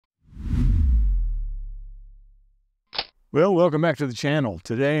Well, welcome back to the channel.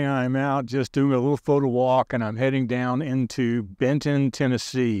 Today I'm out just doing a little photo walk and I'm heading down into Benton,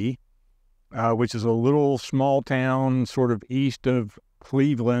 Tennessee, which is a little small town sort of east of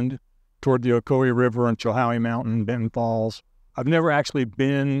Cleveland toward the Etowah River and Chilhowie Mountain, Benton Falls. I've never actually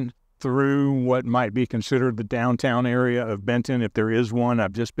been through what might be considered the downtown area of Benton. If there is one,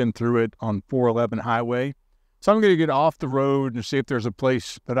 I've just been through it on 411 highway. So I'm going to get off the road and see if there's a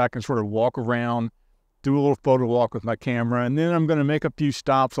place that I can sort of walk around, do a little photo walk with my camera, and then I'm going to make a few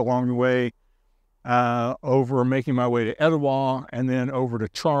stops along the way making my way to Etowah and then over to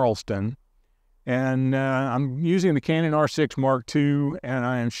Charleston. And I'm using the Canon R6 M2, and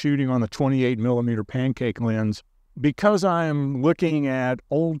I am shooting on the 28mm pancake lens. Because I am looking at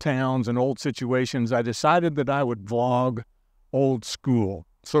old towns and old situations, I decided that I would vlog old school.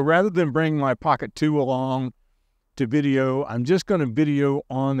 So rather than bring my Pocket 2 along to video, I'm just going to video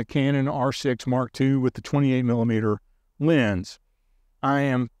on the Canon R6 M2 with the 28mm lens. I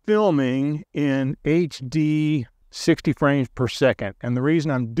am filming in HD 60 frames per second. And the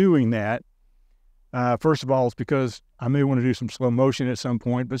reason I'm doing that, first of all, is because I may want to do some slow motion at some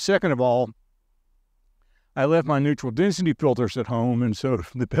point. But second of all, I left my neutral density filters at home. And so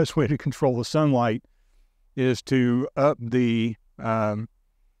the best way to control the sunlight is to up the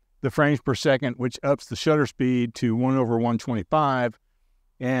frames per second, which ups the shutter speed to 1/125,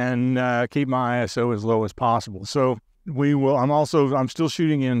 and keep my ISO as low as possible. So I'm still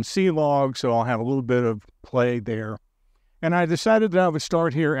shooting in C-Log, so I'll have a little bit of play there. And I decided that I would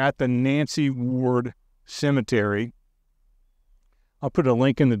start here at the Nancy Ward Cemetery. I'll put a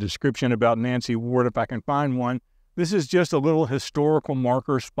link in the description about Nancy Ward if I can find one. This is just a little historical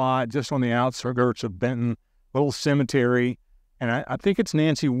marker spot just on the outskirts of Benton, little cemetery. And I think it's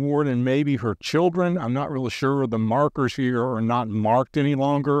Nancy Ward and maybe her children. I'm not really sure. The markers here are not marked any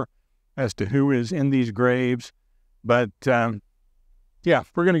longer as to who is in these graves. But yeah,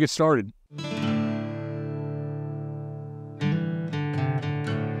 we're going to get started.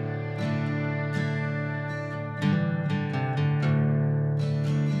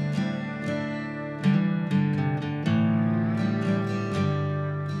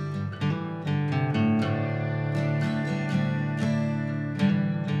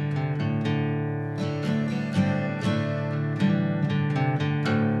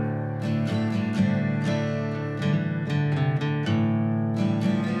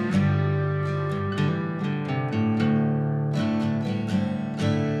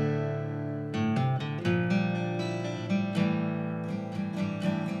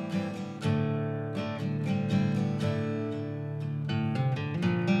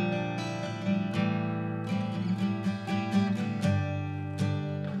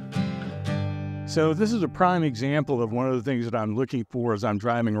 So this is a prime example of one of the things that I'm looking for as I'm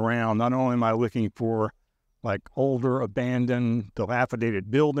driving around. Not only am I looking for like older, abandoned,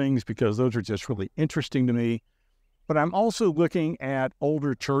 dilapidated buildings, because those are just really interesting to me, but I'm also looking at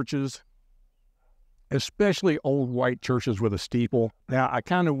older churches, especially old white churches with a steeple. Now, I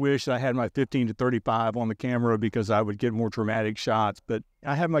kind of wish I had my 15-35 on the camera because I would get more dramatic shots, but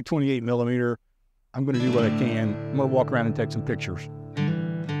I have my 28mm. I'm going to do what I can. I'm going to walk around and take some pictures.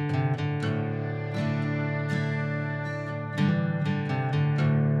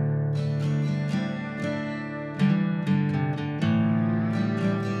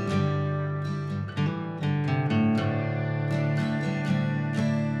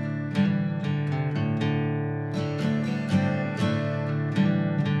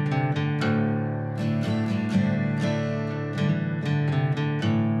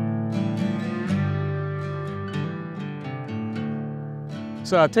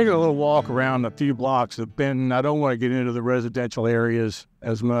 So I've taken a little walk around a few blocks of Benton. I don't want to get into the residential areas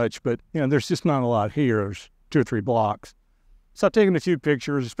as much, but there's just not a lot here. There's 2 or 3 blocks. So I've taken a few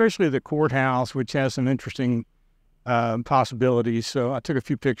pictures, especially the courthouse, which has some interesting possibilities. So I took a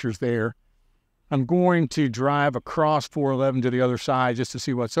few pictures there. I'm going to drive across 411 to the other side just to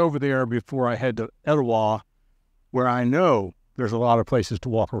see what's over there before I head to Etowah, where I know there's a lot of places to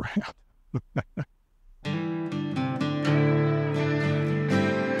walk around.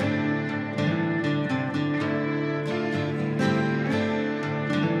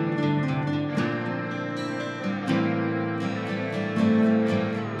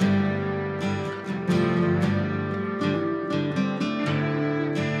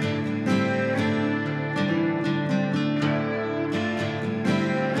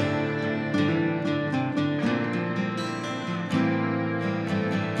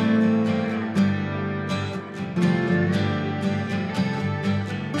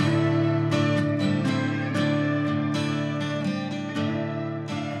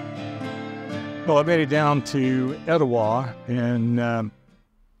 Well, I made it down to Etowah, and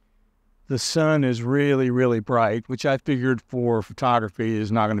the sun is really, really bright, which I figured for photography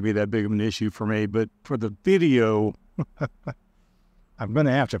is not going to be that big of an issue for me. But for the video, I'm going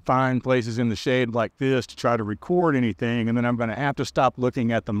to have to find places in the shade like this to try to record anything, and then I'm going to have to stop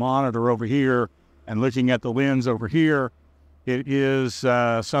looking at the monitor over here and looking at the lens over here. It is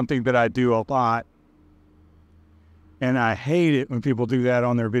something that I do a lot. And I hate it when people do that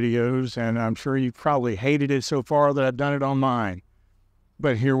on their videos, and I'm sure you've probably hated it so far that I've done it on mine.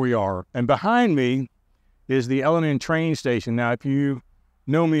 But here we are. And behind me is the L&N train station. Now, if you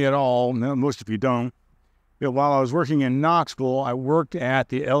know me at all, most of you don't, but while I was working in Knoxville, I worked at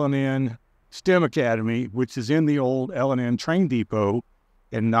the L&N STEM Academy, which is in the old L&N train depot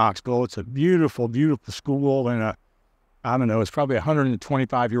in Knoxville. It's a beautiful, beautiful school, and I don't know, it's probably a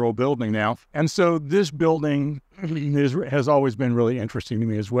 125-year-old building now. And so this building has always been really interesting to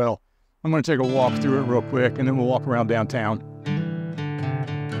me as well. I'm going to take a walk through it real quick, and then we'll walk around downtown.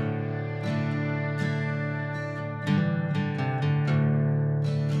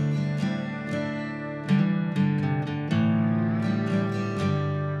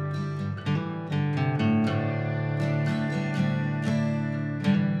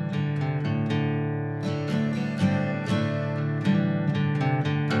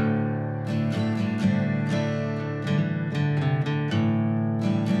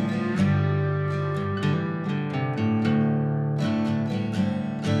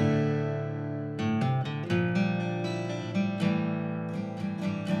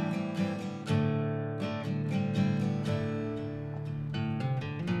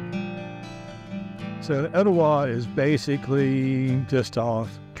 So Etowah is basically just a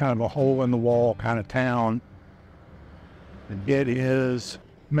kind of a hole-in-the-wall kind of town. It is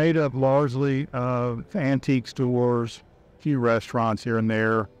made up largely of antique stores, a few restaurants here and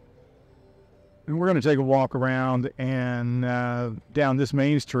there. And we're going to take a walk around and down this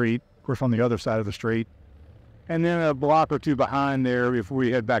main street, of course on the other side of the street, and then a block or two behind there before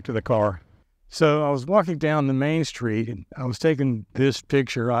we head back to the car. So I was walking down the main street, and I was taking this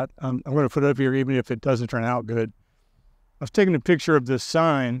picture. I'm going to put it up here even if it doesn't turn out good. I was taking a picture of this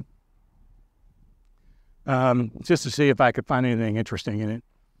sign just to see if I could find anything interesting in it.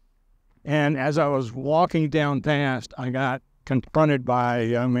 And as I was walking down past, I got confronted by a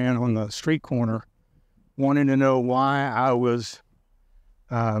young man on the street corner wanting to know why I was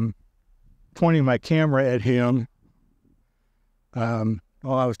pointing my camera at him while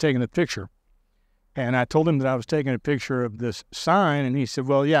I was taking a picture. And I told him that I was taking a picture of this sign, and he said,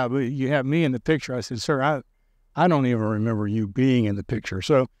 well, yeah, but you have me in the picture. I said, sir, I don't even remember you being in the picture.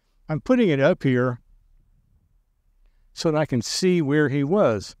 So I'm putting it up here so that I can see where he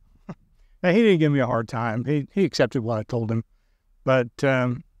was. Now, he didn't give me a hard time. He accepted what I told him. But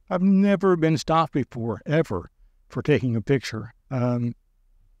I've never been stopped before, ever, for taking a picture. Heard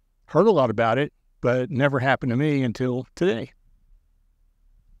a lot about it, but never happened to me until today.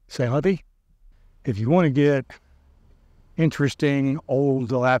 Say, Hubby? If you want to get interesting, old,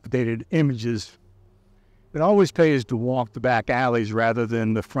 dilapidated images, it always pays to walk the back alleys rather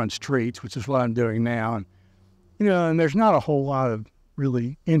than the front streets, which is what I'm doing now. And, and there's not a whole lot of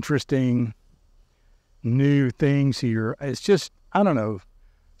really interesting new things here. It's just, I don't know,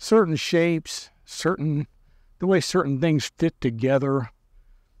 certain shapes, the way certain things fit together.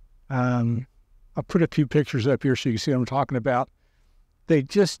 I'll put a few pictures up here so you can see what I'm talking about.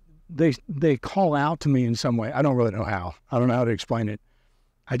 They call out to me in some way. I don't really know how. I don't know how to explain it.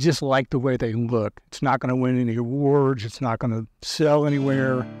 I just like the way they look. It's not going to win any awards. It's not going to sell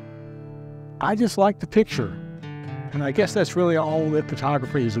anywhere. I just like the picture. And I guess that's really all that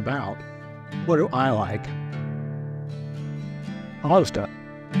photography is about. What do I like? A lot of stuff.